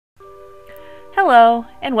Hello,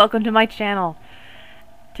 and welcome to my channel.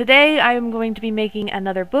 Today I am going to be making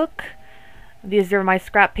another book. These are my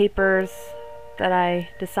scrap papers that I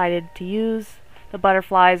decided to use. The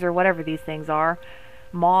butterflies, or whatever these things are,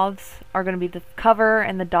 moths, are going to be the cover,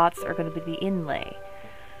 and the dots are going to be the inlay.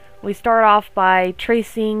 We start off by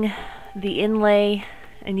tracing the inlay,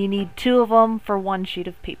 and you need 2 of them for 1 sheet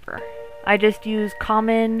of paper. I just use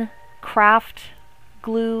common craft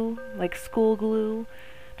glue, like school glue,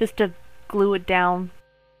 just to glue it down.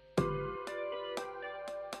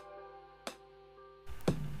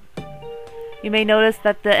 You may notice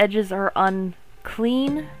that the edges are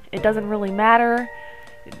unclean. It doesn't really matter.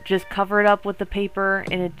 Just cover it up with the paper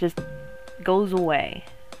and it just goes away.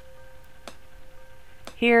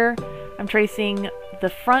 Here I'm tracing the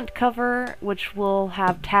front cover, which will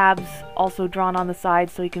have tabs also drawn on the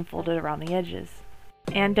sides so you can fold it around the edges.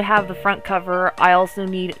 And to have the front cover, I also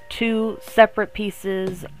need 2 separate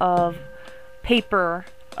pieces of paper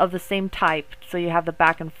of the same type, so you have the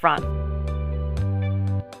back and front.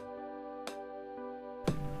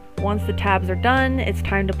 Once the tabs are done, it's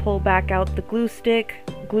time to pull back out the glue stick,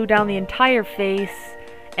 glue down the entire face,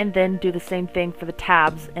 and then do the same thing for the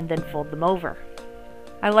tabs and then fold them over.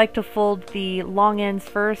 I like to fold the long ends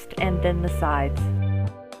first and then the sides.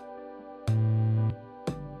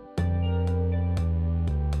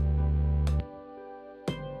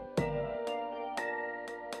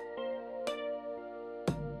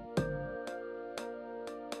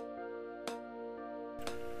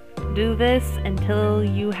 Do this until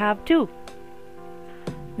you have 2.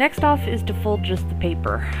 Next off is to fold just the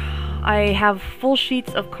paper. I have full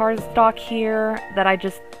sheets of cardstock here that I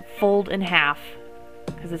just fold in half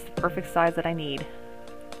because it's the perfect size that I need.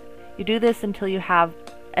 You do this until you have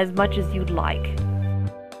as much as you'd like.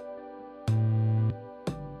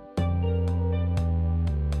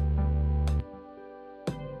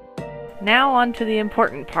 Now on to the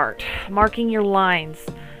important part, marking your lines.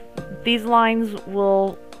 These lines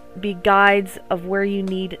will be guides of where you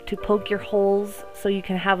need to poke your holes so you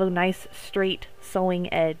can have a nice straight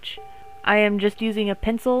sewing edge. I am just using a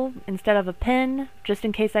pencil instead of a pen, just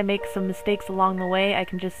in case I make some mistakes along the way. I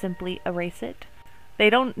can just simply erase it. They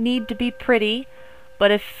don't need to be pretty,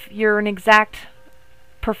 but if you're an exact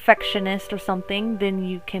perfectionist or something, then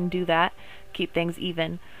you can do that, keep things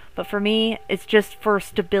even. But for me, it's just for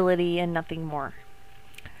stability and nothing more.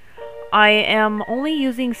 I am only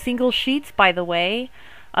using single sheets, by the way,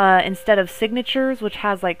 instead of signatures, which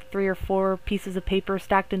has like 3 or 4 pieces of paper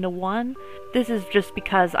stacked into one. This is just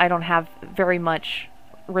because I don't have very much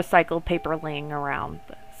recycled paper laying around,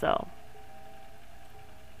 so.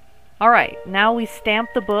 Alright, now we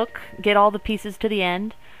stamp the book, get all the pieces to the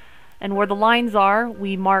end, and where the lines are,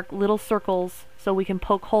 we mark little circles so we can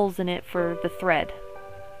poke holes in it for the thread.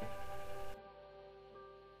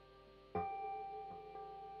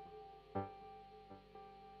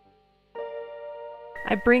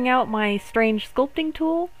 I bring out my strange sculpting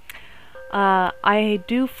tool. I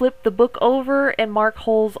do flip the book over and mark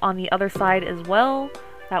holes on the other side as well.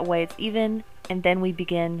 That way it's even, and then we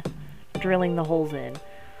begin drilling the holes in.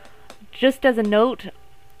 Just as a note,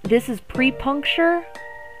 this is pre-puncture.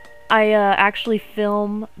 I actually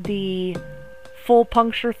film the full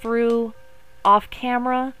puncture through off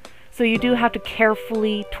camera, so you do have to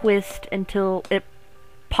carefully twist until it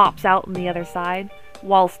pops out on the other side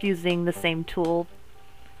whilst using the same tool.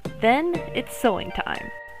 Then it's sewing time.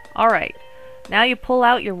 Alright, now you pull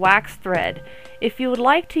out your wax thread. If you would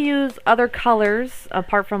like to use other colors,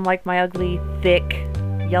 apart from like my ugly, thick,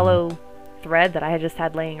 yellow thread that I just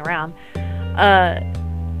had laying around,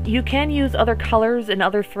 you can use other colors and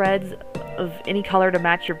other threads of any color to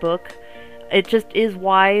match your book. It just is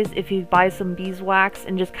wise if you buy some beeswax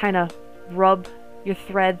and just kind of rub your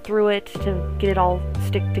thread through it to get it all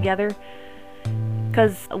stick together.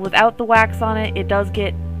 Because without the wax on it, it does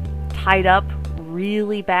get tied up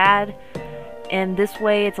really bad, and this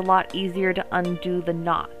way it's a lot easier to undo the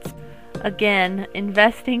knots. Again,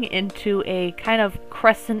 investing into a kind of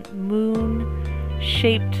crescent moon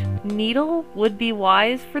shaped needle would be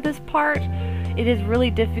wise for this part. It is really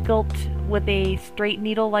difficult with a straight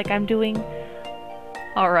needle like I'm doing.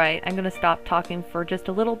 Alright, I'm going to stop talking for just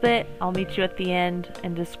a little bit. I'll meet you at the end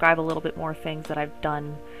and describe a little bit more things that I've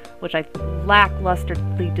done, which I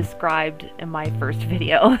lacklusterly described in my first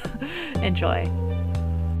video. Enjoy.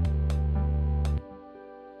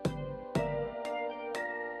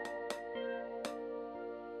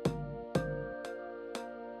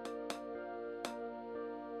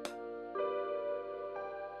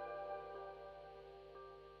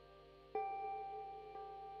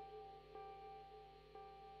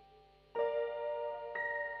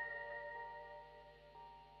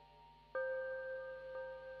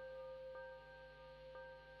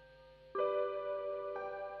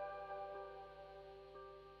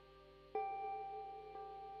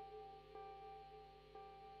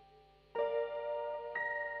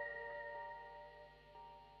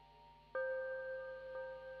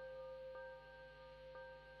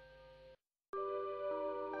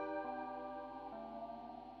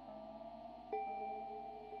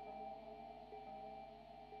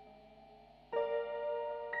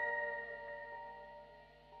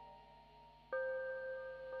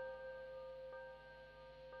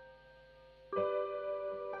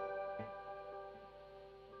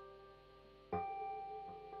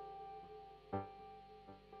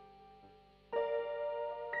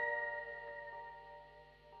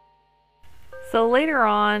 So later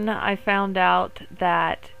on, I found out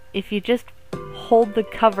that if you just hold the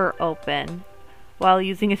cover open while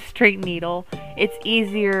using a straight needle, it's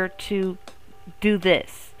easier to do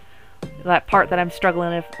this. That part that I'm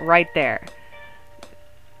struggling with right there.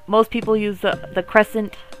 Most people use the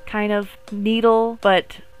crescent kind of needle,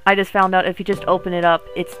 but I just found out if you just open it up,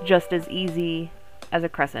 it's just as easy as a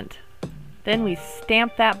crescent. Then we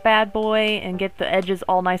stamp that bad boy and get the edges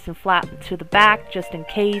all nice and flat to the back, just in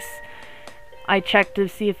case. I check to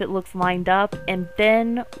see if it looks lined up, and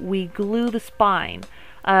then we glue the spine,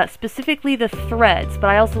 specifically the threads, but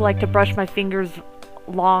I also like to brush my fingers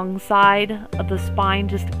long side of the spine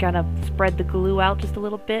just to kind of spread the glue out just a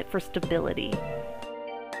little bit for stability.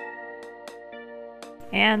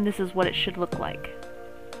 And this is what it should look like.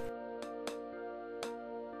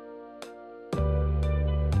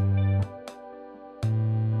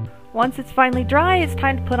 Once it's finally dry, it's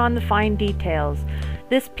time to put on the fine details.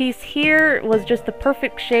 This piece here was just the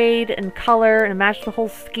perfect shade and color and matched the whole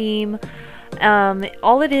scheme.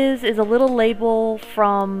 All it is a little label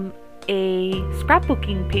from a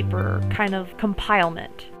scrapbooking paper kind of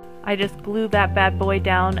compilement. I just glued that bad boy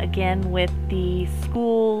down again with the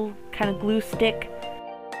school kind of glue stick.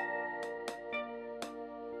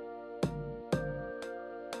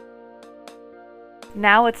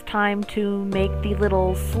 Now it's time to make the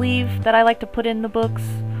little sleeve that I like to put in the books.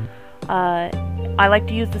 I like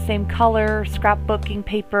to use the same color scrapbooking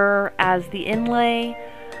paper as the inlay.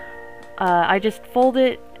 I just fold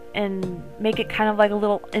it and make it kind of like a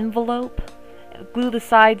little envelope, glue the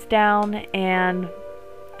sides down, and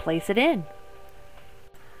place it in.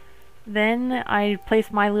 Then I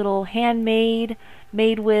place my little handmade,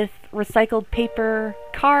 made with recycled paper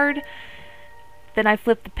card. Then I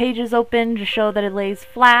flip the pages open to show that it lays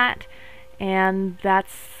flat, and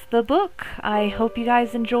that's the book. I hope you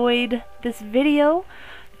guys enjoyed this video.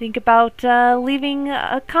 Think about leaving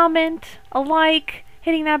a comment, a like,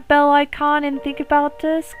 hitting that bell icon, and think about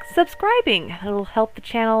subscribing. It'll help the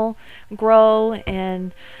channel grow,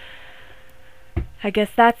 and I guess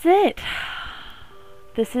that's it.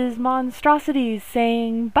 This is Monstrosities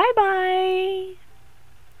saying bye-bye.